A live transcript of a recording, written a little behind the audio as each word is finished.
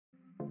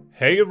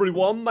Hey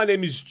everyone, my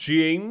name is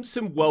James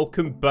and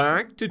welcome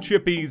back to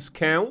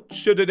ChippysCouch.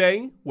 So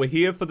today, we're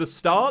here for the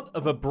start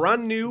of a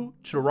brand new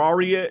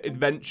Terraria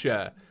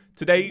adventure.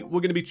 Today,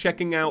 we're going to be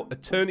checking out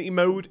Eternity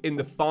Mode in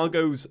the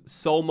Fargo's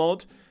Soul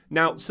mod.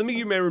 Now, some of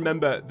you may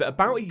remember that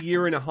about a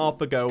year and a half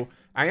ago,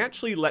 I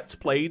actually Let's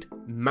Played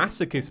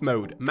Masochist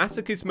Mode.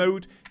 Masochist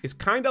Mode is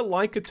kind of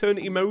like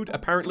Eternity Mode.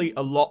 Apparently,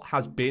 a lot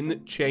has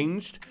been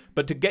changed.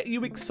 But to get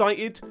you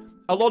excited,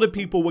 a lot of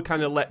people were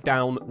kind of let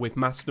down with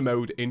Master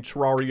Mode in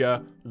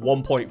Terraria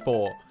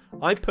 1.4.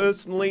 I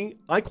personally,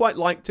 I quite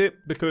liked it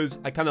because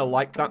I kind of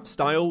like that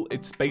style.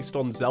 It's based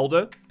on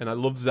Zelda, and I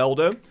love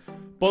Zelda.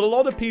 But a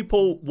lot of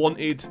people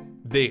wanted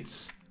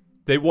this.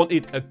 They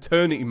wanted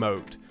Eternity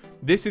Mode.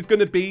 This is going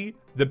to be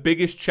the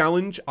biggest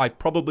challenge I've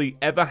probably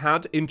ever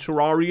had in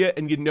Terraria,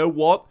 and you know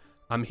what?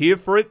 I'm here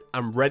for it.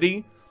 I'm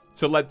ready.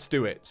 So let's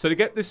do it. So to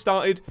get this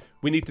started,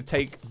 we need to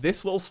take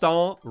this little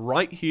star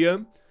right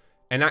here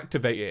and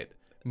activate it.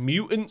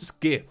 Mutant's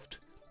Gift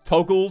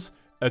toggles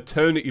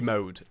Eternity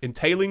Mode,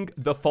 entailing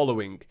the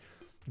following.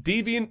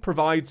 Deviant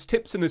provides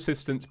tips and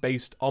assistance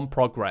based on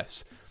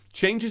progress.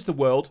 Changes the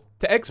world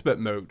to Expert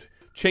Mode.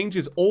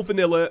 Changes all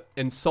vanilla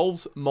and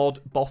Souls mod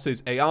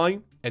bosses AI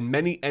and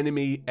many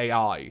enemy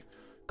AI.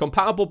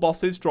 Compatible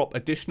bosses drop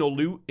additional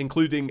loot,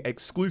 including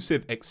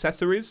exclusive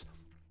accessories.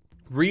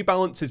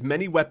 Rebalances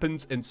many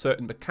weapons and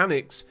certain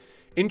mechanics.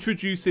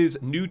 Introduces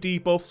new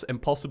debuffs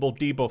and possible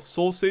debuff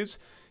sources.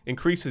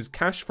 Increases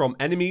cash from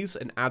enemies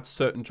and adds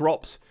certain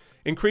drops.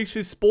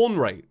 Increases spawn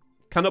rate.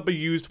 Cannot be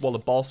used while the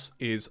boss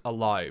is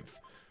alive.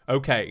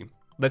 Okay,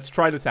 let's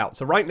try this out.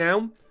 So right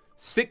now,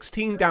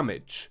 16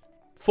 damage.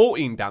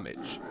 14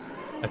 damage.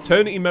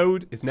 Eternity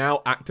Mode is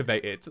now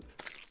activated.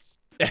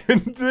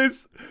 And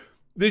there's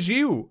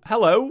you.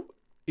 Hello.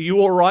 Are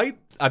you alright?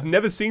 I've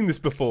never seen this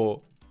before.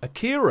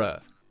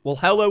 Akira. Well,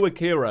 hello,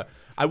 Akira.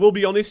 I will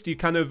be honest, you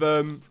kind of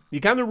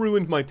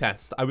ruined my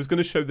test. I was going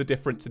to show the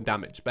difference in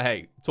damage, but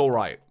hey, it's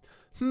alright.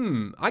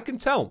 I can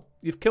tell.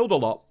 You've killed a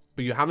lot,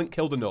 but you haven't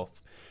killed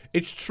enough.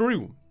 It's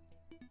true.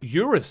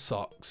 Yura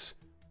sucks.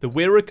 The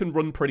Wearer can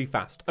run pretty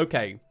fast.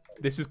 Okay,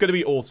 this is going to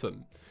be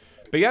awesome.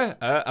 But yeah,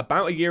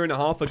 about a year and a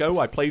half ago,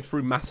 I played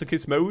through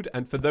Masochist Mode,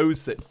 and for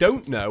those that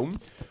don't know,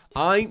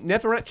 I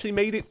never actually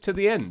made it to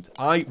the end.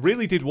 I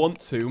really did want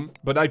to,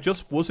 but I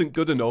just wasn't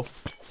good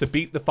enough to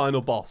beat the final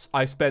boss.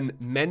 I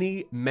spent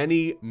many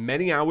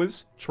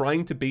hours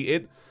trying to beat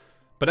it,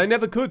 but I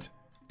never could.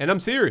 And I'm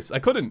serious, I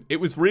couldn't. It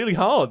was really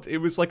hard. It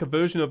was like a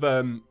version of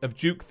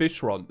Duke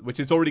Fishron,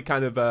 which is already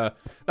kind of,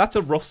 that's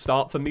a rough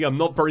start for me. I'm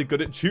not very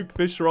good at Duke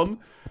Fishron.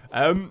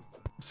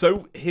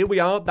 So here we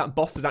are. That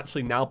boss has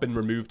actually now been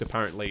removed,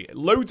 apparently.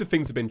 Loads of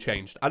things have been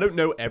changed. I don't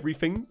know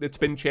everything that's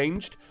been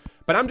changed,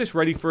 but I'm just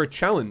ready for a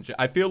challenge.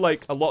 I feel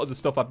like a lot of the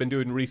stuff I've been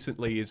doing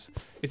recently it's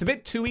a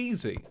bit too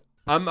easy.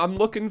 I'm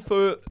looking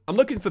for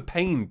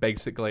pain,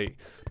 basically.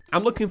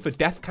 I'm looking for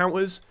death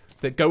counters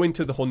that go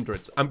into the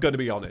hundreds. I'm going to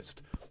be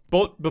honest.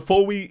 But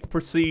before we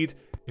proceed,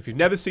 if you've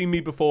never seen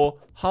me before,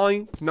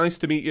 hi, nice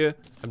to meet you.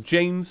 I'm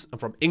James. I'm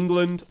from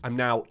England. I'm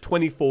now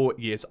 24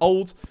 years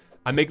old.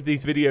 I make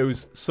these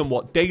videos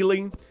somewhat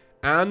daily,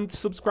 and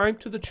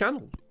subscribe to the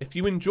channel if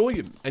you enjoy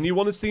them and you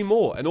want to see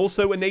more, and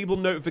also enable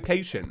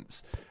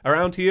notifications.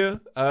 Around here,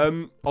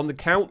 on the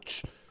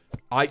couch,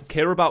 I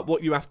care about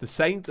what you have to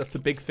say. That's a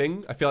big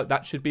thing. I feel like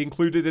that should be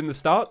included in the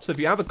start, so if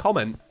you have a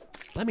comment,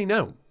 let me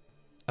know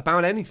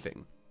about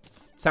anything.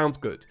 Sounds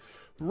good.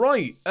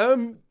 Right,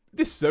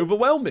 this is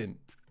overwhelming.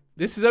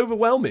 This is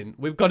overwhelming.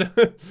 We've got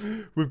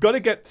to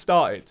get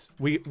started.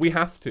 We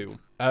have to.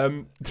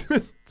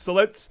 So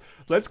let's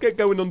get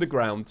going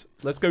underground.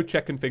 Let's go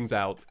checking things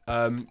out.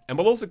 And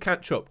we'll also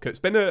catch up, because it's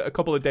been a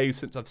couple of days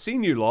since I've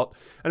seen you lot,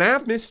 and I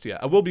have missed you.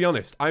 I will be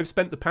honest. I've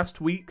spent the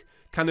past week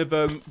kind of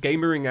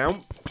gamering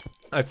out.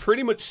 I've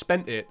pretty much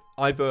spent it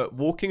either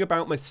walking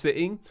about my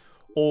city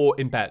or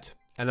in bed.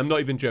 And I'm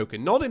not even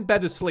joking. Not in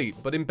bed asleep,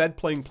 but in bed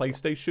playing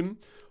PlayStation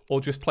or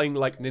just playing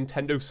like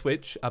Nintendo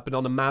Switch. I've been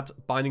on a mad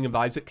Binding of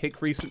Isaac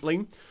kick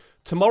recently.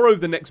 Tomorrow,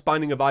 the next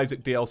Binding of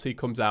Isaac DLC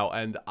comes out,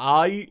 and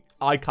I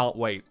can't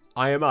wait.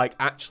 I am like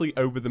actually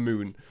over the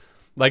moon.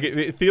 Like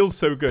it feels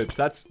so good.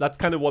 So that's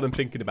kind of what I'm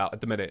thinking about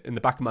at the minute. In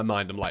the back of my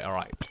mind, I'm like, all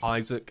right,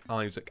 Isaac.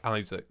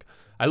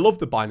 I love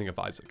the Binding of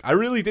Isaac. I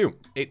really do.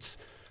 It's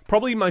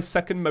probably my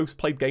second most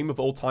played game of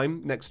all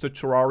time, next to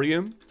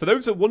Terraria. For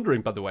those that are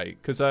wondering, by the way,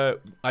 because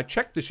I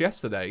checked this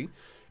yesterday.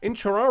 In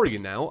Terraria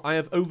now, I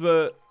have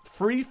over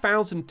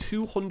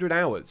 3,200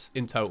 hours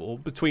in total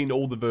between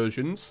all the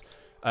versions.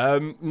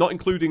 Not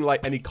including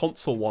like any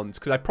console ones,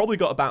 because I've probably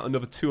got about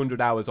another 200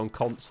 hours on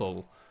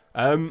console,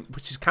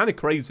 which is kind of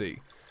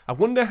crazy. I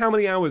wonder how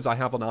many hours I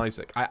have on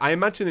Isaac. I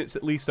imagine it's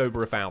at least over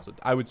 1,000.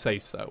 I would say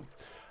so.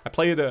 I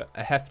played a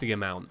hefty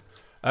amount.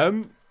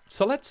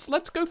 So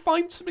let's go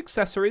find some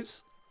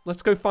accessories.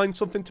 Let's go find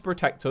something to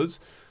protect us.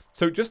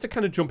 So just to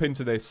kind of jump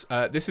into this,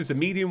 this is a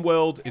medium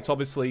world. It's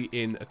obviously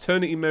in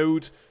Eternity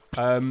Mode.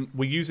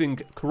 We're using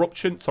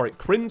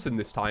Crimson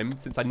this time,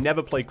 since I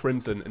never play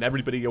Crimson, and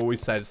everybody always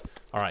says,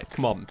 all right,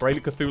 come on, Brain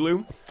of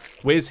Cthulhu,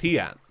 where's he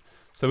at?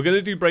 So we're going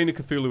to do Brain of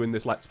Cthulhu in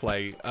this Let's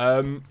Play.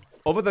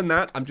 Other than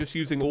that, I'm just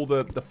using all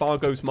the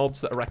Fargo's mods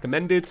that are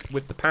recommended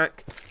with the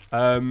pack.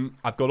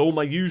 I've got all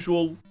my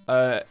usual,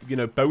 you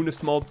know,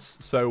 bonus mods.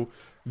 So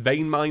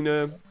Vein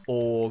Miner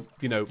or,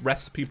 you know,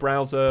 Recipe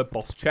Browser,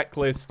 Boss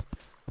Checklist.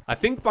 I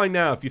think by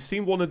now, if you've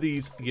seen one of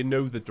these, you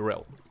know the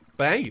drill.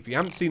 But hey, if you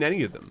haven't seen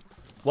any of them,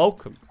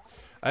 welcome.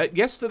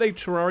 Yesterday,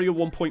 Terraria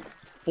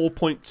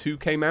 1.4.2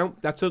 came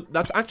out. That's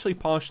actually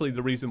partially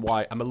the reason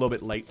why I'm a little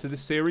bit late to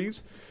this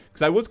series.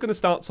 Because I was going to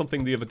start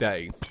something the other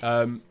day,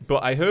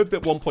 but I heard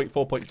that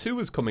 1.4.2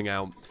 was coming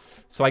out,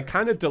 so I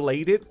kind of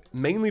delayed it,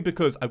 mainly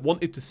because I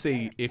wanted to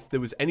see if there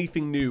was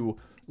anything new,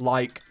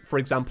 like, for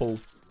example,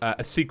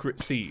 a secret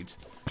seed,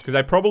 because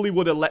I probably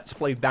would have Let's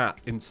Played that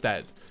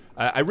instead.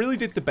 I really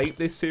did debate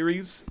this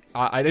series.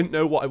 I didn't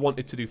know what I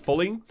wanted to do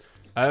fully,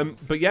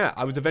 but yeah,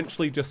 I was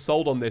eventually just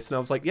sold on this, and I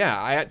was like, yeah,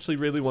 I actually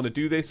really want to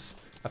do this.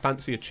 I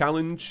fancy a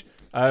challenge.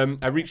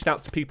 I reached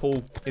out to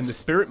people in the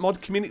Spirit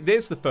mod community.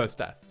 There's the first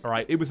death, all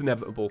right? It was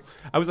inevitable.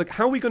 I was like,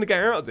 how are we going to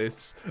get out of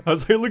this? I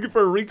was like looking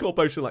for a recall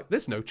potion, like,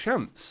 there's no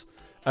chance.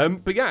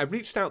 But yeah, I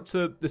reached out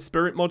to the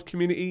Spirit mod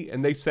community,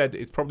 and they said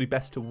it's probably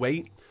best to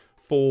wait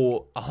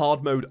for a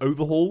hard mode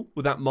overhaul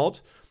with that mod,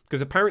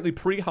 because apparently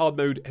pre-hard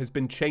mode has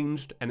been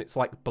changed, and it's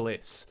like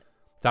bliss.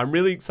 So I'm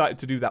really excited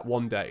to do that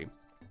one day.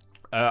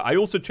 I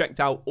also checked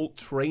out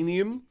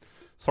Ultranium.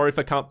 Sorry if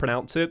I can't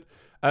pronounce it.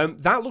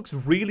 That looks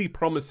really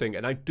promising,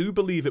 and I do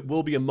believe it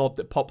will be a mod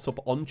that pops up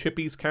on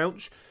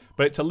ChippysCouch,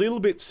 but it's a little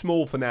bit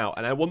small for now,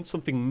 and I want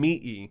something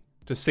meaty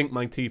to sink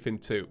my teeth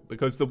into,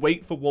 because the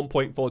wait for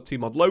 1.4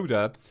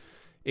 Tmodloader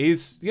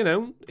is, you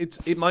know,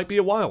 it might be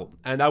a while,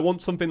 and I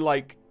want something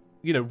like,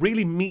 you know,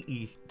 really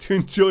meaty to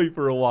enjoy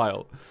for a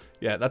while.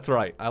 Yeah, that's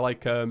right. I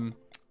like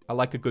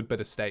a good bit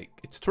of steak.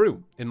 It's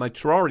true, in my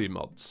Terraria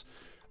mods.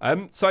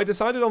 So I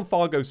decided on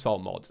Fargo Soul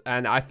mod,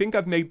 and I think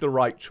I've made the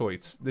right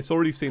choice. This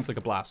already seems like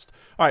a blast.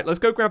 All right, let's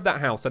go grab that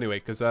house anyway,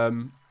 because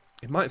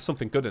it might have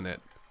something good in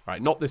it. All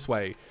right, not this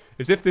way.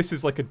 As if this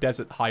is like a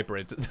desert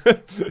hybrid.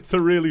 It's a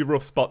really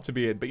rough spot to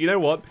be in. But you know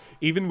what?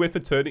 Even with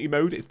Eternity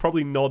mode, it's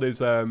probably not as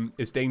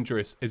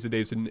dangerous as it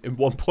is in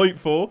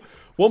 1.4.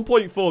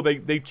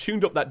 1.4, they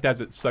tuned up that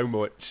desert so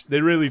much.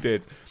 They really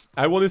did.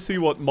 I want to see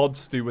what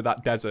mods do with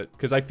that desert,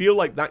 because I feel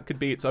like that could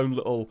be its own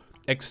little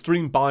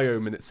extreme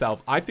biome in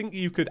itself. I think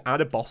you could add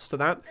a boss to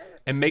that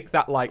and make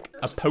that like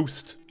a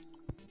post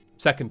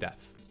second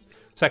death.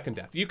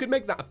 You could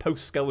make that a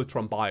post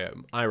Skeletron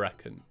biome, I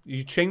reckon.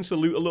 You change the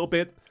loot a little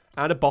bit,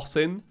 add a boss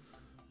in.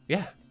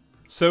 Yeah.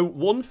 So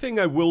one thing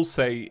I will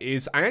say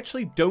is I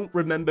actually don't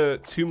remember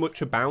too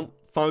much about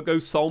Fargo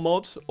Soul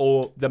mod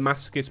or the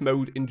Masochist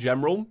mode in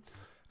general.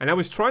 And I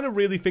was trying to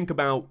really think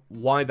about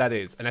why that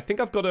is. And I think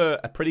I've got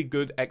a pretty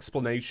good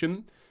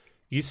explanation.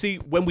 You see,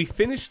 when we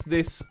finished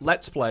this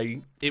Let's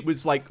Play, it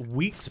was like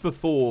weeks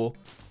before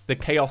the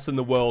chaos in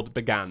the world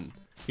began.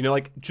 You know,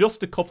 like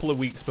just a couple of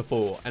weeks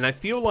before. And I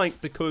feel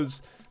like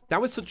because that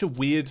was such a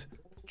weird,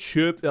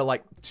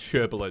 turbulent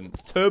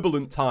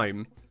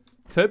time.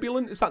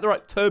 Turbulent? Is that the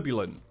right?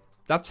 Turbulent.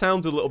 That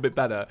sounds a little bit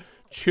better.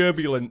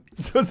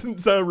 Turbulent doesn't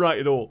sound right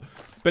at all.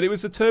 But it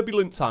was a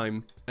turbulent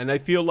time. And I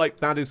feel like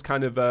that is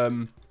kind of,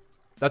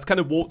 that's kind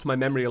of warped my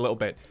memory a little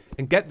bit.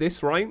 And get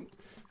this right.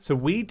 So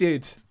we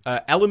did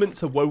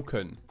Elements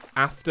Awoken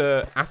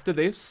after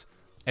this,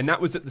 and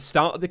that was at the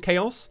start of the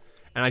chaos,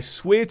 and I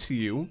swear to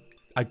you,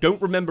 I don't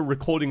remember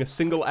recording a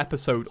single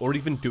episode or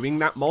even doing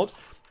that mod.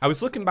 I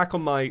was looking back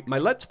on my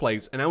Let's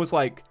Plays, and I was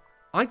like,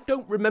 I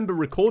don't remember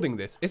recording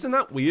this. Isn't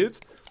that weird?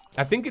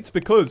 I think it's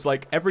because,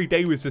 like, every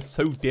day was just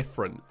so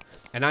different,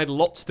 and I had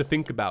lots to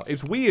think about.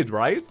 It's weird,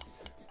 right?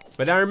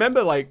 But I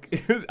remember,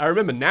 like, I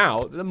remember now,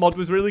 the mod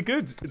was really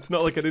good. It's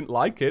not like I didn't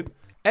like it.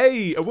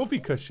 Hey, a whoopee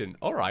cushion.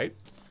 All right.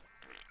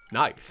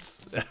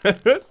 Nice.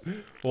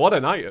 What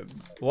an item.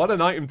 What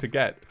an item to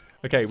get.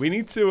 Okay, we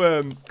need to,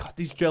 God,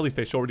 these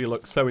jellyfish already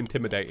look so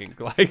intimidating.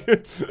 Like,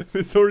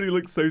 this already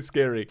looks so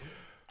scary.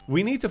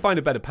 We need to find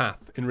a better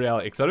path in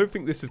reality, because I don't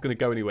think this is going to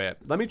go anywhere.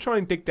 Let me try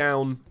and dig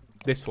down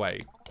this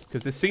way,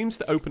 because this seems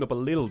to open up a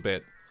little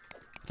bit.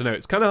 I don't know,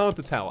 it's kind of hard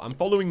to tell. I'm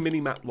following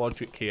minimap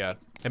logic here,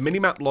 and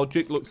minimap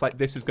logic looks like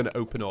this is going to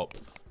open up.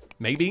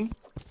 Maybe?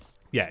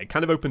 Yeah, it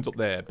kind of opens up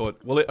there,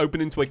 but will it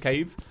open into a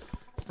cave?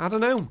 I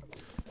don't know.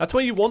 That's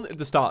what you want at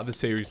the start of a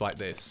series like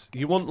this.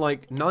 You want,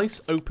 like,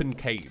 nice open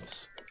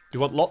caves. You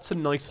want lots of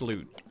nice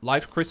loot.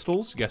 Life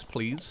crystals, yes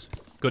please.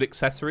 Good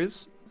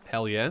accessories,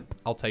 hell yeah,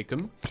 I'll take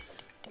them.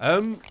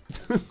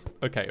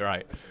 Okay,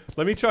 right.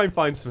 Let me try and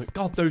find some.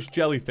 God, those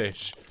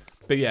jellyfish.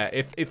 But yeah,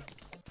 if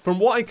from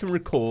what I can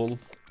recall,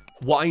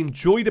 what I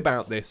enjoyed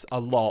about this a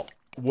lot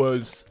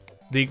was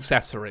the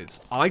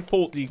accessories. I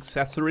thought the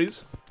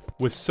accessories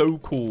were so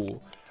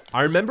cool.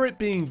 I remember it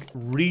being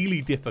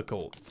really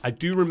difficult. I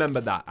do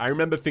remember that. I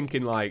remember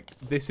thinking, like,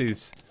 this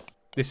is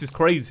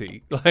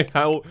crazy. Like,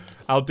 how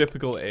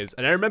difficult it is.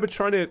 And I remember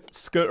trying to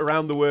skirt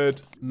around the word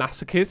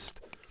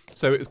masochist.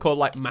 So it was called,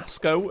 like,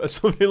 Masco or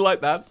something like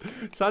that.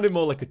 It sounded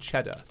more like a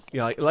cheddar. You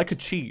know, like a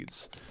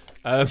cheese.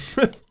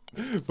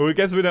 But I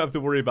guess we don't have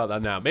to worry about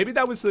that now. Maybe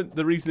that was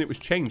the reason it was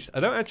changed. I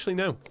don't actually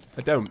know.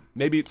 I don't.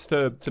 Maybe it's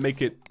to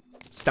make it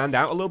stand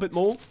out a little bit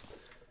more.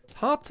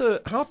 Hard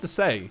to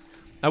say.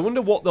 I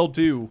wonder what they'll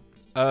do.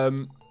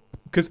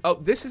 Because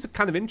this is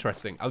kind of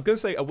interesting. I was going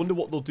to say, I wonder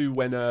what they'll do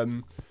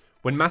when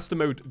Master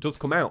Mode does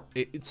come out.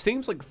 It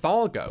seems like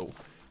Fargo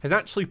has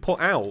actually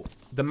put out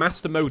the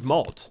Master Mode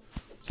mod.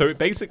 So it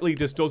basically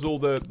just does all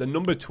the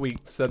number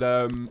tweaks that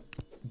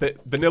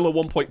Vanilla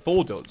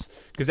 1.4 does.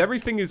 Because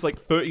everything is like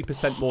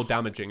 30% more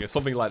damaging or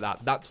something like that.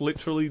 That's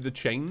literally the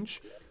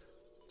change.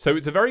 So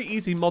it's a very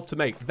easy mod to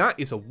make. That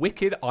is a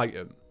wicked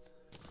item.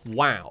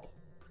 Wow.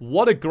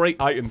 What a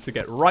great item to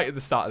get right at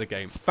the start of the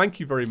game.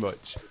 Thank you very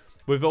much.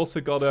 We've also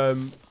got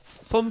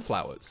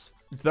sunflowers.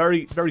 It's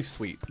very, very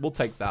sweet. We'll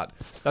take that.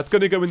 That's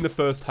going to go in the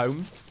first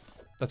home.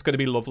 That's going to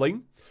be lovely.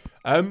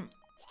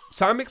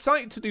 So I'm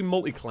excited to do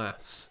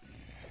multi-class.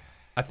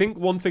 I think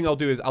one thing I'll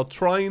do is I'll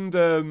try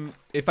and,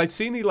 if I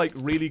see any like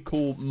really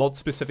cool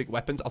mod-specific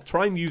weapons, I'll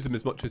try and use them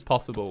as much as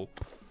possible.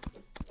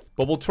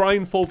 But we'll try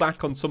and fall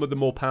back on some of the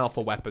more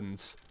powerful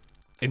weapons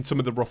in some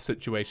of the rough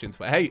situations.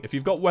 But hey, if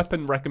you've got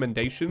weapon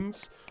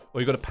recommendations, or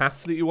you've got a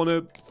path that you want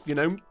to, you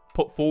know,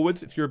 put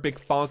forward, if you're a big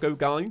Fargo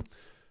guy,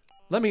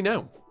 let me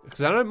know.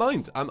 Because I don't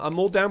mind. I'm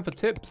all down for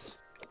tips.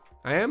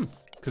 I am.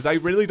 Because I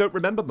really don't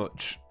remember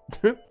much.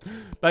 But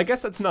I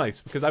guess that's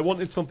nice, because I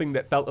wanted something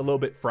that felt a little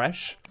bit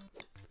fresh.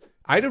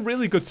 I had a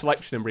really good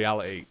selection in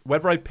reality.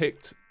 Whether I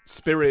picked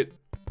Spirit,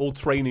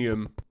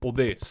 Ultranium, or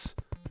this,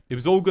 it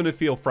was all going to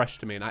feel fresh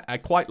to me, and I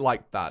quite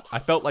liked that. I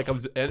felt like I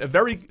was in a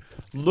very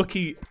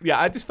lucky... Yeah,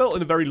 I just felt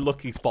in a very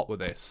lucky spot with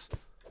this.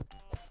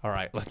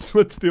 Alright,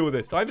 let's deal with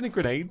this. Do I have any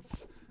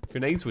grenades?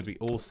 Grenades would be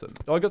awesome.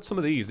 Oh, I got some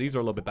of these. These are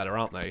a little bit better,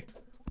 aren't they?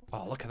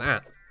 Oh, look at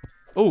that.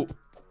 Oh.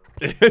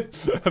 I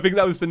think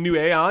that was the new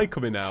AI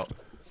coming out.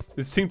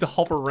 It seemed to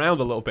hover around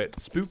a little bit.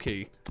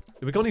 Spooky.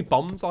 Have we got any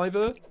bombs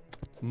either?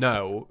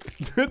 No.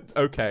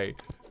 Okay.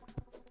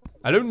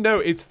 I don't know.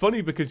 It's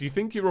funny because you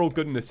think you're all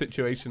good in a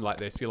situation like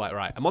this. You're like,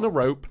 right, I'm on a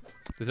rope.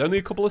 There's only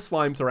a couple of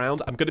slimes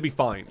around. I'm going to be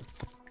fine.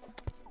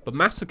 But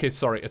Masochist,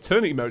 sorry,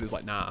 Eternity Mode is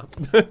like, nah.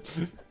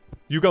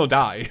 You're going to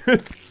die.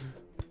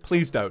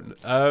 Please don't.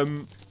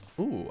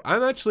 Ooh,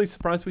 I'm actually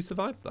surprised we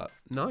survived that.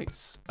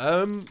 Nice.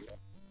 Bam.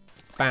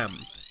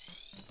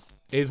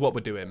 Here's what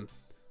we're doing.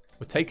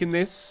 We're taking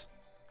this.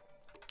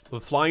 We're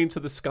flying to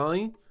the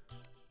sky.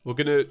 We're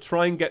going to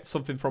try and get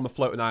something from a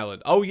floating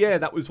island. Oh, yeah,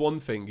 that was one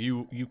thing.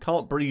 You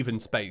can't breathe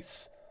in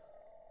space.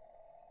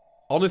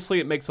 Honestly,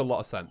 it makes a lot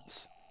of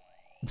sense.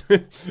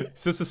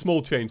 It's just a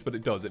small change, but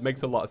it does. It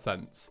makes a lot of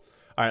sense.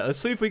 All right, let's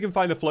see if we can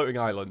find a floating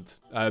island.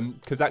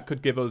 Because that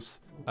could give us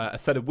a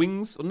set of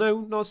wings.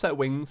 No, not a set of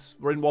wings.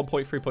 We're in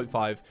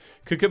 1.3.5.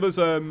 Could give us,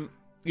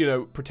 you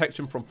know,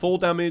 protection from fall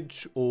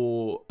damage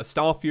or a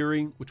Star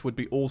Fury, which would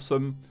be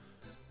awesome.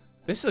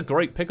 This is a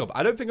great pickup.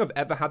 I don't think I've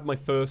ever had my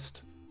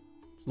first...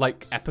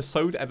 like,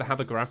 episode ever have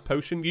a grav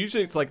potion.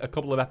 Usually it's like a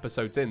couple of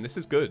episodes in. This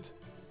is good.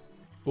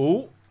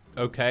 Oh,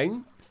 okay.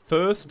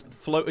 First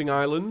floating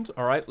island.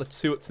 All right, let's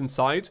see what's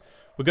inside.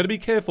 We're going to be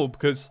careful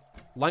because,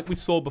 like we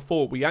saw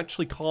before, we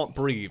actually can't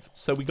breathe.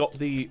 So we got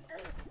the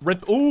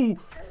red... Ooh,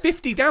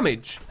 50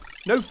 damage.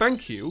 No,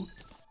 thank you.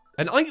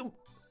 An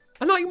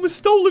item was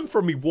stolen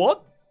from me.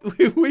 What?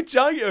 Which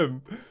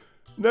item?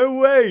 No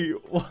way.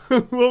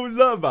 What was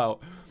that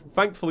about?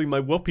 Thankfully, my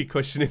whoopee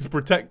cushion is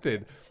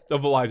protected.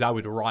 Otherwise, I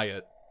would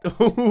riot.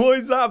 What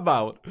is that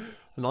about?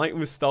 An item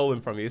was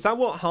stolen from me. Is that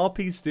what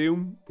harpies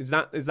do? Is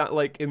that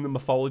like in the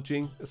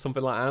mythology or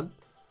something like that?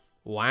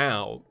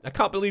 Wow. I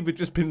can't believe we've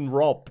just been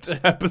robbed.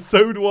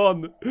 Episode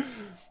 1.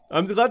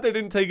 I'm glad they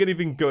didn't take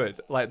anything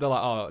good. Like, they're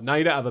like, oh, now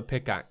you don't have a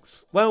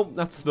pickaxe. Well,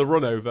 that's the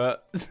run over.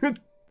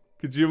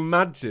 Could you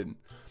imagine?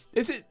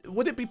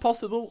 Would it be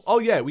possible? Oh,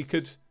 yeah,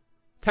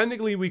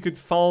 technically we could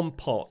farm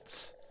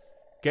pots,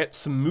 get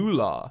some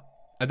moolah,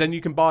 and then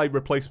you can buy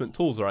replacement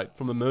tools, right,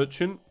 from a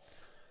merchant.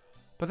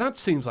 But that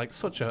seems like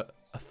such a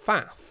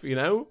faff, you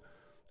know?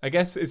 I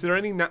guess, is there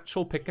any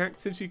natural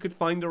pickaxes you could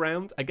find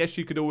around? I guess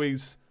you could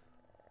always...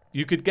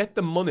 You could get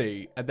the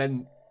money and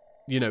then,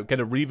 you know, get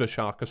a Reaver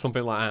Shark or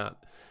something like that.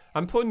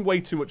 I'm putting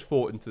way too much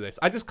thought into this.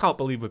 I just can't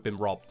believe we've been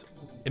robbed.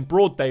 In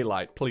broad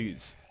daylight,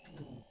 please.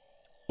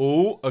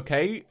 Oh,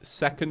 okay.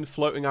 Second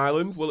floating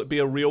island. Will it be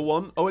a real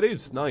one? Oh, it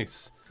is.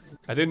 Nice.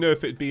 I didn't know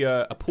if it'd be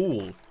a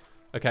pool.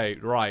 Okay,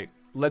 right.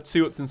 Let's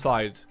see what's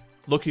inside.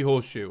 Lucky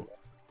Horseshoe.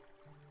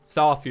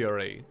 Star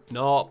Fury.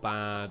 Not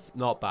bad.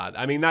 Not bad.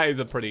 I mean, that's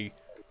a pretty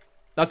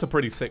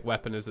sick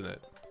weapon, isn't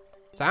it?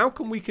 So how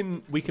come we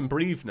can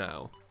breathe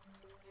now?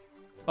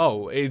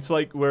 Oh, it's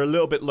like we're a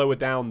little bit lower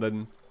down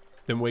than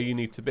where you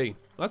need to be.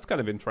 That's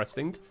kind of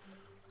interesting.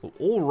 Well,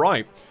 all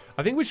right.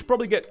 I think we should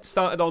probably get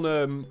started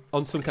on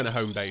some kind of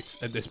home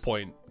base at this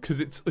point, because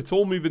it's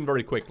all moving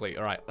very quickly.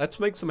 All right, let's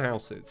make some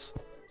houses.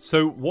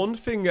 So one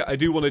thing I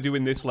do want to do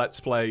in this Let's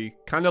Play,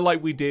 kind of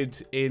like we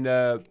did in,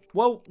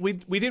 well, we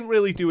didn't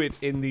really do it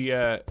in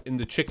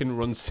the Chicken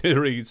Run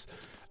series.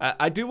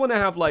 I do want to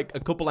have like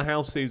a couple of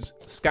houses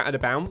scattered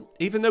about,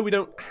 even though we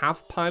don't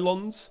have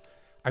pylons.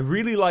 I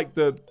really like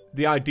the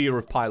idea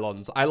of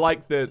pylons. I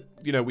like that,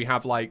 you know, we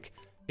have like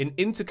an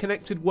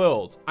interconnected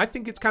world. I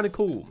think it's kind of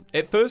cool.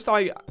 At first,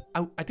 I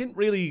didn't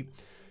really,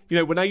 you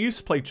know, when I used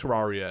to play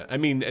Terraria, I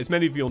mean, as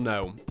many of you'll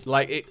know,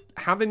 like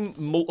having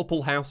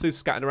multiple houses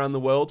scattered around the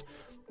world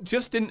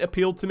just didn't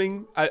appeal to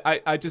me.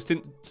 I just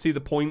didn't see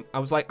the point. I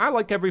was like, I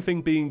like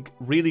everything being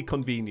really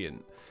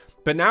convenient.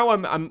 But now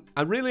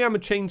I really am a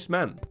changed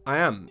man. I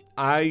am.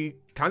 I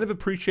kind of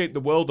appreciate the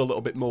world a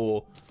little bit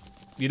more.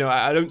 You know,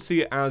 I don't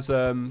see it as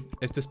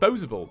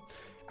disposable.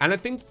 And I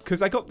think,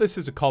 because I got this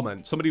as a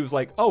comment, somebody was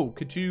like, oh,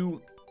 could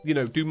you, you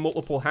know, do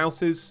multiple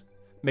houses?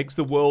 Makes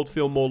the world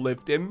feel more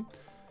lived in. And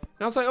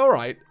I was like, all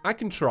right, I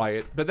can try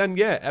it. But then,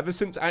 yeah, ever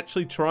since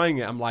actually trying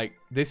it, I'm like,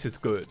 this is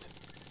good.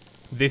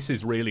 This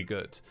is really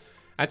good.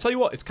 I tell you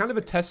what, it's kind of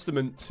a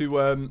testament to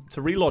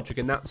Relogic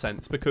in that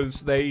sense,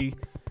 because they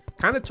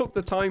kind of took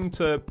the time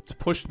to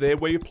push their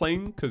way of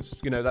playing, because,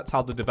 you know, that's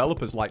how the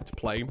developers like to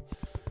play.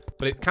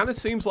 But it kind of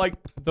seems like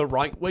the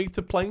right way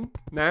to play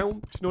now. Do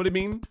you know what I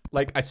mean?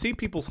 Like, I see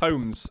people's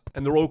homes,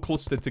 and they're all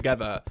clustered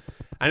together.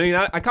 I mean,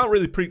 I can't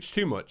really preach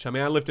too much. I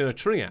mean, I lived in a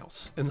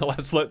treehouse in the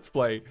last Let's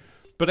Play.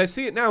 But I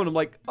see it now, and I'm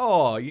like,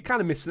 oh, you're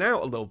kind of missing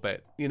out a little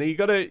bit. You know, you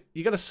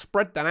gotta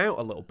spread that out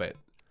a little bit.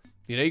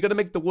 You know, you gotta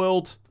make the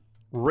world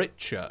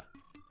richer,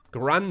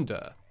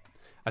 grander.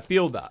 I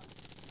feel that.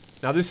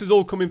 Now, this is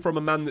all coming from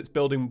a man that's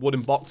building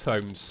wooden box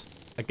homes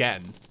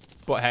again.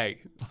 But hey,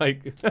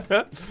 like,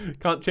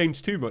 can't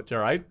change too much, all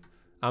right?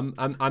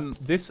 I'm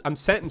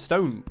set in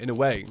stone in a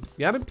way.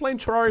 Yeah, I've been playing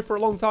Terraria for a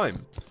long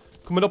time.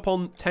 Coming up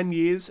on 10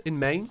 years in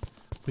May,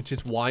 which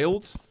is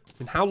wild.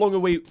 And how long are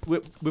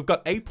we've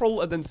got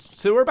April, and then,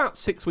 so we're about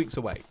 6 weeks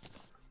away.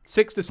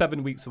 6 to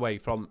 7 weeks away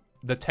from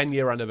the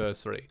 10-year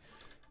anniversary.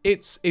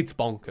 It's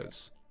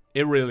bonkers.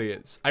 It really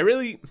is.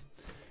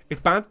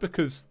 It's bad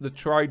because the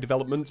Terraria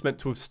development's meant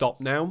to have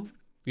stopped now.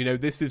 You know,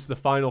 this is the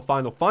final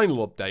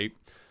update.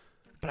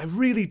 But I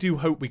really do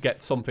hope we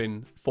get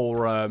something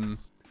for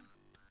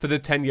the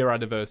 10-year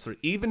anniversary.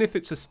 Even if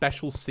it's a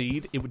special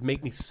seed, it would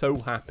make me so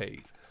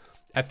happy.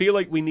 I feel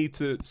like we need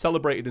to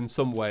celebrate it in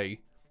some way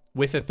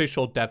with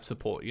official dev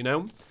support, you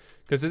know?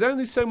 Because there's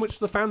only so much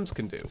the fans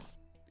can do.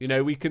 You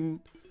know, we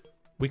can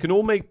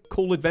all make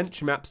cool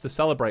adventure maps to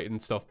celebrate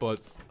and stuff, but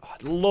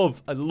I'd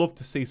love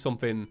to see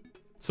something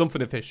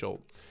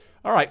official.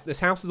 All right,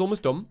 this house is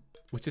almost done,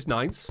 which is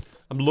nice.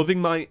 I'm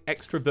loving my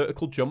extra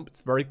vertical jump.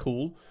 It's very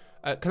cool.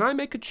 Can I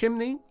make a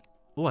chimney?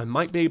 Oh, I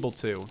might be able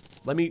to.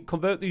 Let me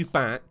convert these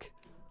back,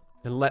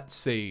 and let's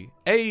see.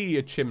 Hey,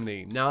 a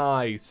chimney.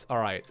 Nice. All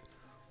right.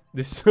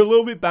 This is a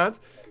little bit bad,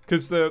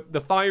 because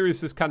the fire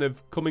is just kind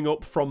of coming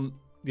up from,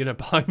 you know,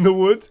 behind the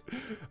wood.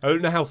 I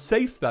don't know how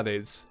safe that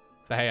is.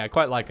 But hey, I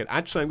quite like it.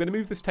 Actually, I'm going to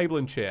move this table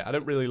and chair. I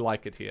don't really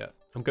like it here.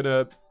 I'm going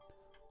to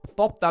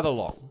bop that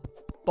along.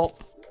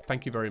 Bop.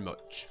 Thank you very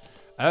much.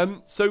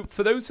 So,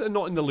 for those that are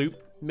not in the loop,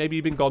 maybe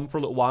you've been gone for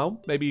a little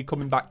while. Maybe you're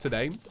coming back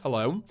today.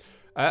 Hello.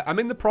 I'm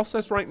in the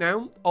process right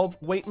now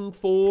of waiting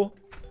for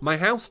my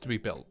house to be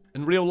built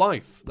in real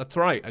life. That's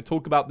right. I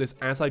talk about this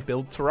as I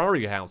build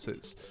Terraria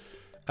houses.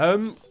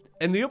 And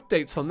the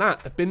updates on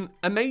that have been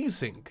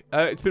amazing.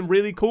 It's been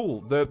really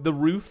cool. The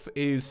roof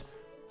is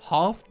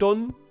half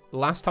done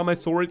last time I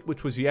saw it,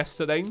 which was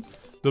yesterday.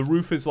 The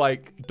roof is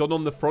like done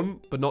on the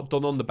front, but not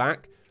done on the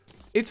back.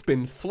 It's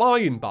been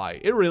flying by.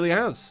 It really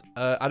has.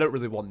 I don't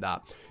really want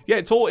that. Yeah,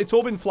 it's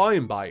all been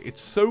flying by.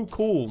 It's so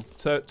cool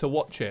to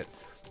watch it.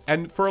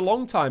 And for a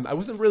long time, I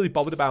wasn't really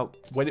bothered about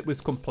when it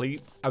was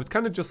complete. I was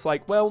kind of just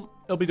like, well,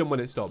 it'll be done when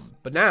it's done.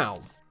 But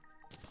now,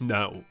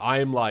 no, I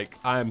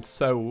am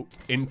so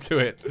into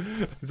it.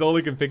 It's all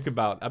I can think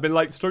about. I've been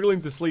like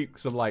struggling to sleep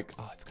because I'm like,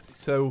 oh, it's gonna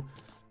be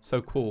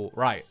so cool.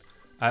 Right.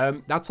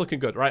 That's looking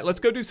good. Right, let's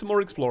go do some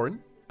more exploring.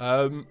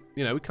 You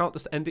know, we can't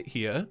just end it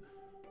here.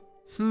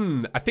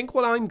 I think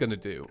what I'm gonna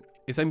do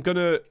is I'm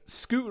gonna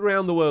scoot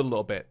around the world a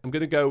little bit. I'm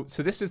gonna go,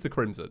 so this is the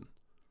Crimson.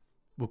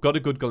 We've got a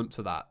good glimpse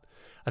of that.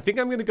 I think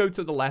I'm gonna go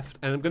to the left,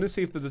 and I'm gonna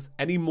see if there's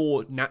any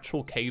more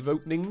natural cave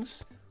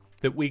openings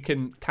that we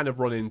can kind of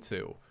run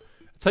into.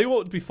 I'll tell you what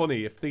would be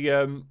funny, if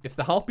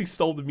the Harpy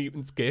stole the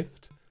mutant's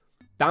gift,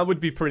 that would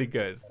be pretty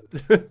good.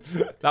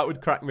 That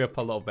would crack me up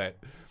a little bit.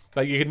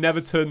 Like, you can never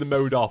turn the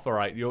mode off,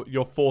 alright,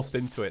 you're forced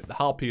into it. The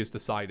Harpy has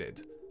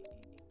decided.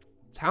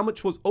 So how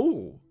much was,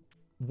 oh,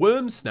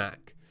 worm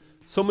snack.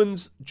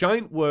 Summons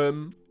giant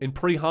worm in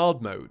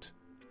pre-hard mode.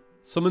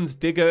 Summons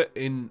digger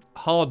in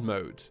hard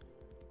mode.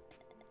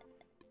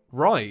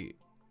 Right.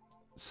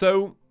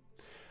 So,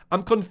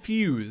 I'm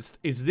confused.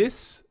 Is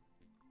this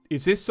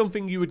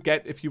something you would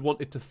get if you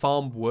wanted to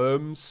farm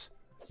worms?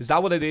 Is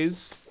that what it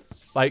is?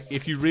 Like,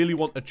 if you really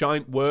want a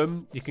giant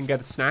worm, you can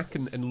get a snack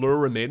and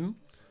lure him in?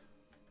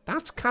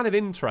 That's kind of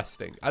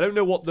interesting. I don't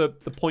know what the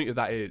point of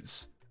that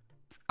is.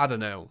 I don't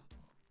know.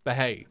 But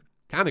hey,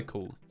 kind of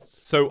cool.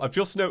 So, I've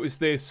just noticed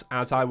this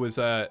as I was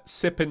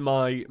sipping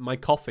my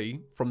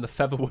coffee from the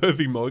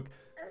Featherworthy mug.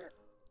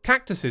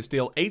 Cactuses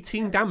deal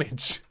 18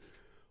 damage.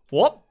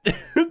 What?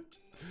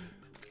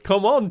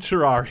 Come on,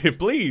 Terraria,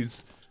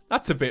 please.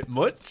 That's a bit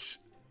much.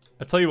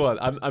 I tell you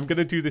what, I'm going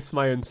to do this for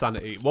my own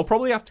sanity. We'll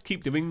probably have to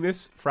keep doing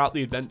this throughout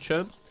the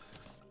adventure.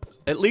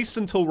 At least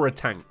until we're a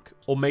tank.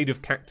 Or made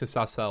of cactus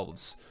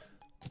ourselves.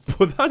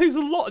 But that is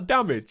a lot of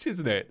damage,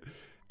 isn't it?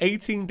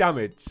 18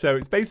 damage. So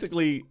it's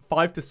basically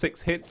 5 to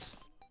 6 hits.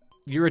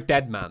 You're a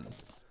dead man.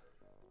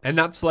 And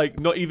that's like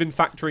not even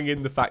factoring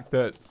in the fact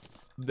that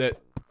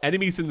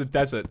enemies in the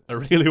desert are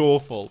really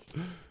awful.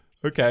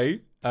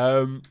 Okay.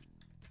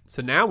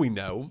 So now we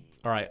know.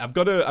 All right, I've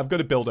got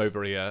to build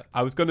over here.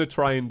 I was going to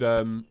try and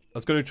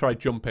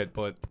jump it,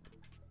 but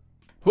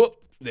whoop,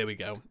 there we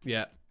go.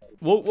 Yeah.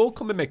 We'll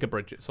come and make a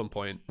bridge at some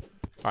point.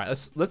 All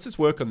right, let's just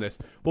work on this.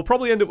 We'll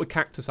probably end up with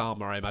cactus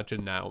armor, I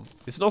imagine now.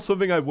 It's not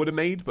something I would have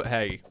made, but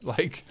hey,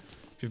 like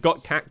if you've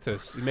got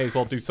cactus, you may as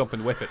well do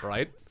something with it,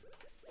 right?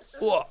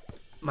 Whoa.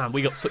 Man,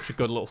 we got such a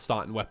good little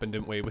starting weapon,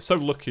 didn't we? We're so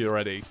lucky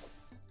already.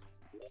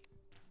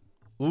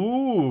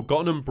 Ooh,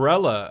 got an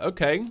umbrella.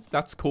 Okay,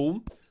 that's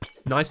cool.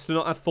 Nice to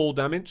not have full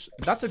damage.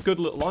 That's a good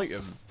little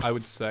item, I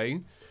would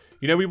say.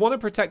 You know, we want to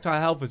protect our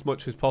health as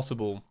much as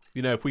possible.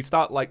 You know, if we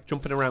start, like,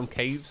 jumping around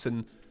caves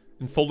and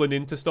falling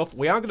into stuff,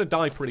 we are going to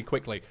die pretty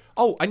quickly.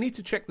 Oh, I need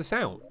to check this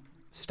out.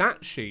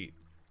 Stat sheet.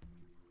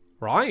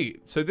 Right,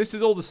 so this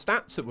is all the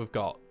stats that we've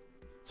got.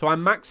 So our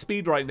max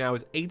speed right now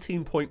is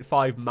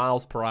 18.5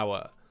 miles per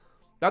hour.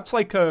 That's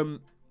like a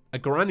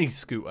granny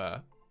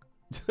scooter.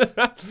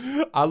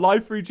 Our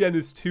life regen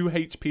is 2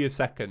 HP a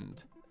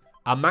second.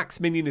 Our max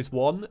minion is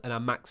 1, and our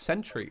max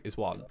sentry is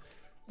 1.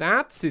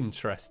 That's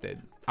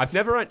interesting. I've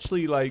never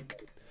actually,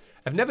 like...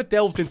 I've never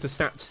delved into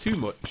stats too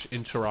much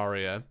in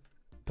Terraria.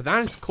 But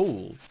that is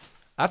cool.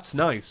 That's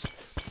nice.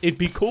 It'd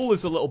be cool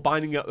as a little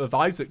Binding of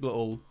Isaac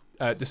little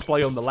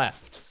display on the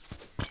left.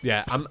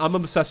 Yeah, I'm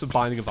obsessed with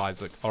Binding of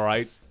Isaac,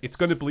 alright? It's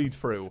going to bleed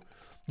through.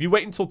 You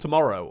wait until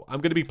tomorrow.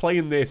 I'm going to be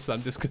playing this.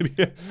 I'm just going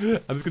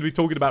to be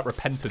talking about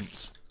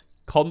repentance.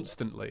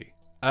 Constantly.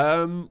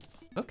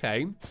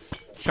 Okay.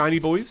 Shiny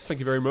boys, thank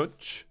you very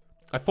much.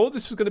 I thought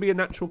this was going to be a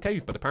natural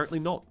cave, but apparently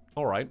not.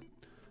 Alright.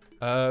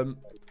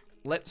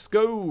 Let's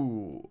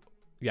go.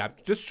 Yeah,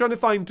 just trying to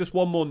find just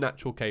one more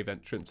natural cave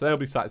entrance. Then I'll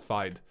be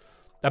satisfied.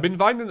 I've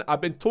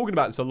been talking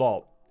about this a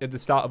lot at the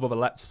start of other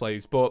Let's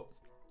Plays, but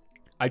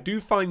I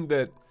do find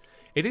that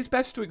it is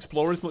best to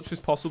explore as much as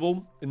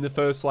possible in the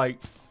first, like,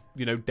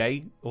 you know,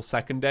 day or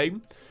second day.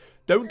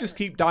 Don't just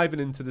keep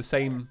diving into the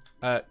same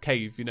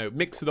cave, you know,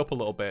 mix it up a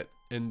little bit.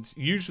 And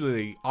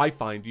usually, I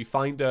find, you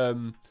find,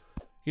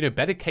 you know,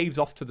 better caves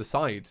off to the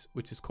side,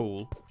 which is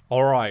cool.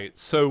 Alright,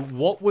 so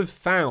what we've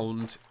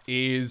found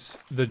is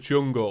the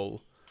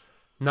jungle.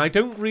 Now, I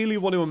don't really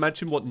want to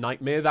imagine what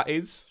nightmare that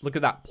is. Look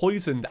at that,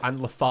 poisoned and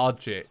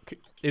lethargic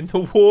in the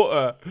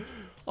water.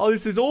 Oh,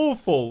 this is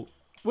awful.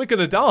 We're going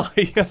to die.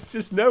 I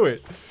just know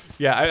it.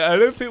 Yeah, I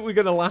don't think we're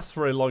going to last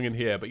very long in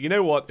here. But you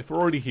know what? If we're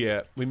already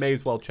here, we may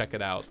as well check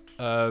it out.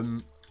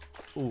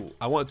 Ooh,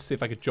 I wanted to see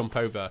if I could jump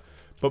over.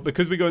 But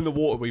because we go in the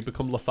water, we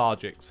become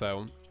lethargic.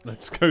 So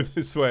let's go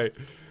this way.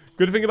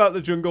 Good thing about the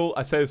jungle,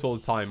 I say this all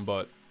the time,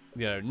 but,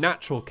 you know,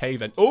 natural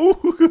cave end. Oh,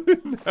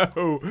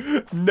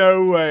 no.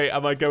 No way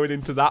am I going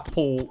into that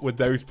pool with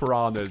those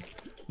piranhas.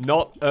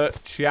 Not a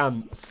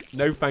chance.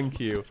 No, thank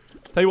you.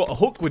 Tell you what, a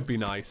hook would be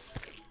nice.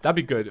 That'd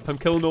be good if I'm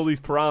killing all these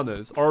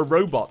piranhas. Or a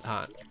robot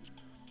hat.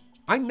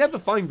 I never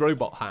find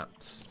robot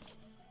hats.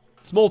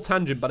 Small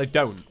tangent, but I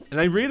don't. And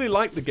I really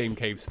like the game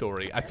cave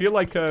story. I feel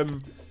like,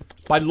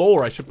 by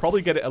lore, I should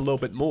probably get it a little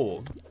bit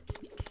more.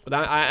 But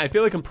I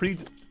feel like I'm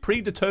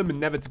predetermined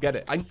never to get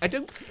it. I'm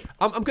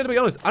going to be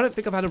honest. I don't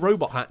think I've had a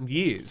robot hat in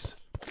years.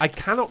 I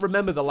cannot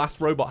remember the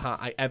last robot hat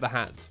I ever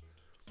had.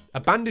 A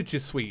bandage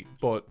is sweet,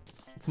 but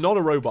it's not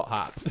a robot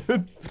hat.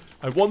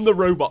 I want the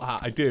robot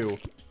hat. I do.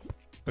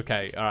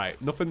 Okay,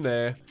 alright. Nothing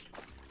there.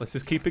 Let's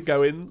just keep it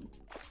going.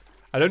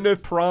 I don't know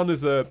if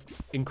piranhas are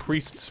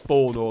increased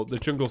spawn or the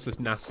jungle's just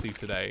nasty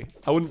today.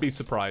 I wouldn't be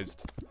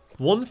surprised.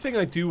 One thing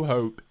I do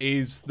hope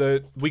is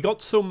that we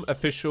got some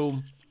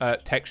official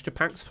texture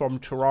packs from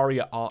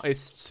Terraria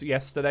artists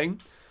yesterday.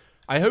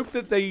 I hope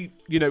that they,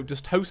 you know,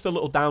 just host a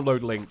little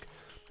download link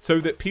so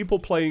that people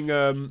playing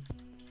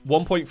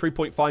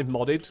 1.3.5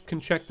 modded can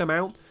check them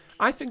out.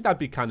 I think that'd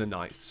be kind of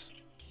nice.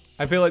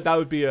 I feel like that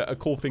would be a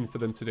cool thing for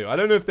them to do. I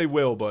don't know if they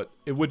will, but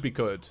it would be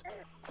good.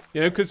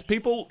 You know, because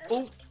people...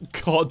 Oh,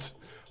 God.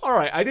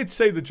 Alright, I did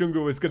say the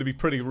jungle was going to be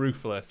pretty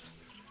ruthless.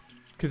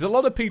 Because a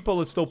lot of people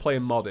are still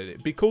playing modded.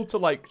 It'd be cool to,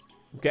 like,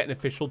 get an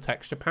official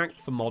texture pack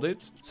for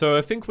modded. So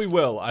I think we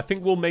will. I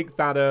think we'll make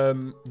that,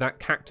 that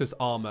cactus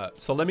armor.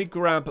 So let me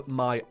grab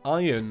my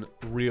iron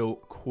real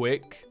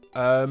quick.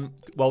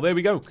 Well, there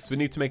we go, because we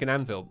need to make an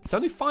anvil. It's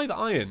only 5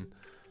 iron.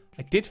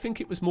 I did think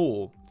it was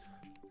more.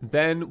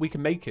 Then we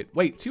can make it.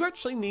 Wait, do you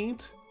actually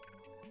need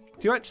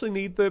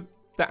the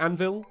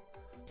anvil?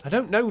 I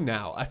don't know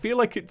now. I feel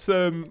like it's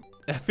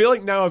I feel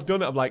like now I've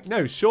done it, I'm like,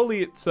 no,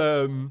 surely it's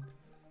like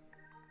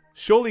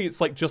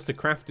just a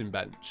crafting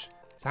bench.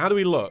 So how do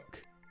we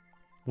look?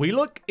 We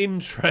look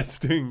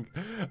interesting.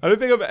 I don't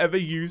think I've ever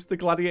used the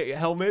gladiator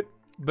helmet,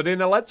 but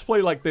in a Let's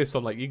Play like this,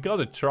 I'm like, you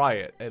gotta try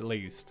it at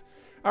least.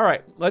 All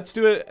right, let's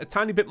do a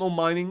tiny bit more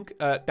mining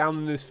down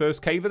in this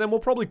first cave, and then we'll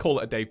probably call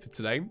it a day for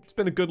today. It's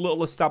been a good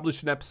little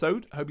establishing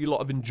episode. I hope you lot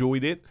have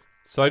enjoyed it.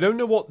 So I don't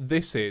know what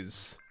this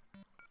is.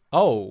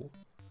 Oh.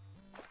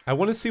 I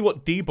want to see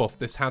what debuff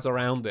this has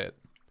around it.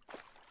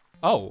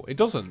 Oh, it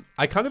doesn't.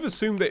 I kind of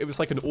assumed that it was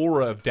like an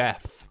aura of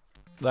death.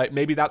 Like,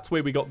 maybe that's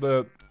where we got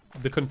the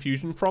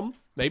confusion from,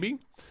 maybe?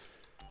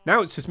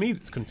 Now it's just me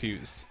that's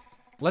confused.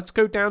 Let's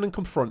go down and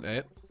confront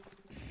it.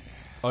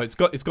 Oh, it's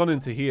gone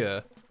into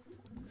here.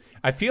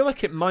 I feel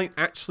like it might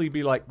actually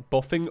be like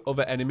buffing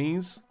other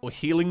enemies or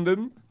healing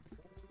them.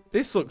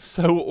 This looks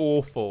so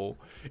awful.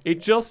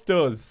 It just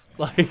does.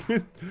 Like,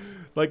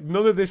 like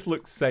none of this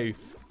looks safe.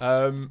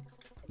 Man,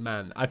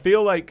 I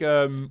feel like,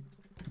 yeah,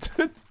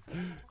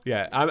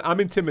 I'm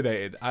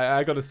intimidated.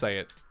 I gotta say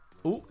it.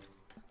 Ooh,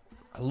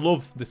 I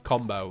love this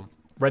combo.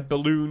 Red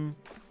balloon,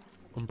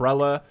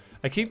 umbrella.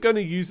 I keep going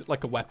to use it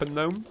like a weapon,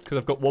 though, because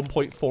I've got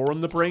 1.4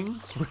 on the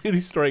brain. It's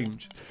really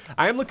strange.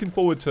 I am looking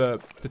forward to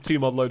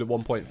Tmodloader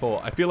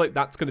 1.4. I feel like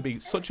that's going to be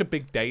such a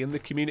big day in the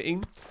community.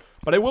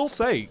 But I will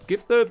say,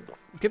 give the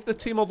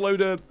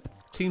Tmodloader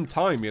team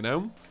time, you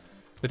know?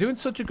 They're doing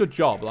such a good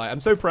job. Like, I'm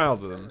so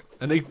proud of them.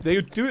 And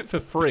they do it for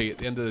free at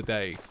the end of the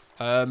day.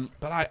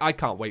 But I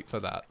can't wait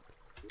for that.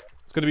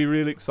 It's going to be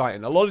really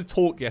exciting. A lot of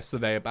talk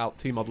yesterday about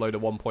Tmodloader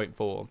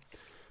 1.4.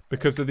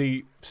 Because of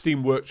the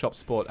Steam Workshop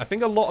support. I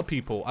think a lot of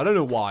people, I don't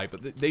know why,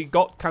 but they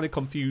got kind of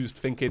confused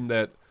thinking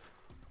that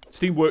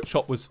Steam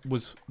Workshop was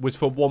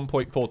for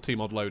 1.4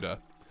 Tmodloader.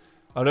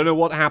 I don't know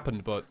what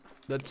happened, but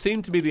that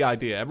seemed to be the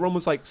idea. Everyone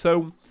was like,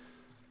 so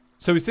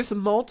is this a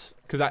mod?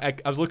 Because I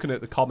was looking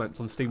at the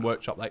comments on Steam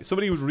Workshop. Like,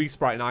 somebody would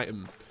resprite an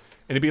item,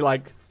 and it'd be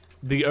like,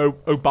 the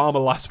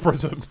Obama Last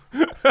Prism.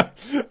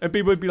 And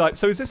people would be like,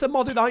 so is this a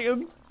modded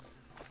item?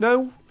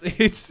 No,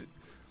 it's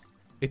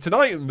an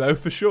item, though,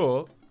 for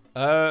sure.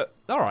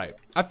 Alright.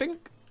 I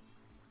think...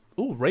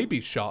 Ooh,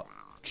 rabies shot.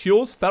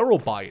 Cures feral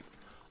bite.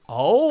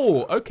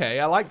 Oh, okay.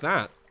 I like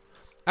that.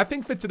 I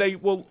think for today,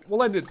 we'll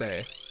end it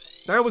there.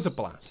 That was a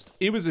blast.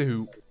 It was a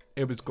hoot.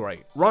 It was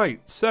great.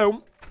 Right,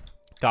 so...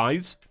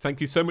 Guys,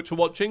 thank you so much for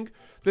watching.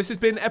 This has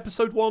been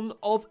episode 1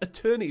 of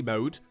Eternity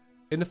Mode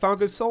in the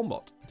Fargo Soul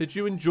mod. Did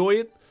you enjoy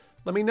it?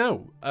 Let me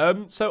know.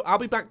 So I'll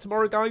be back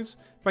tomorrow, guys.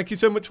 Thank you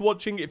so much for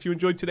watching. If you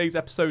enjoyed today's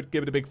episode,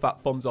 give it a big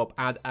fat thumbs up.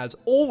 And as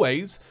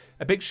always,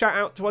 a big shout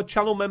out to our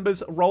channel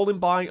members rolling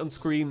by on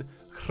screen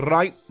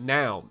right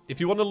now. If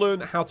you want to learn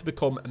how to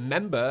become a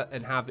member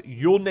and have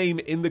your name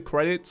in the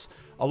credits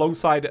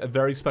alongside a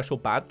very special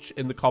badge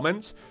in the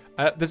comments,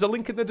 there's a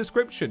link in the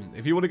description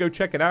if you want to go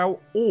check it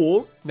out.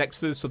 Or next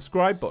to the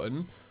subscribe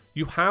button,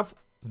 you have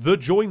the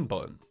join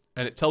button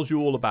and it tells you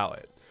all about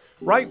it.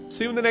 Right,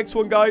 see you in the next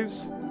one,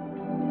 guys.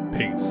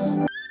 Peace.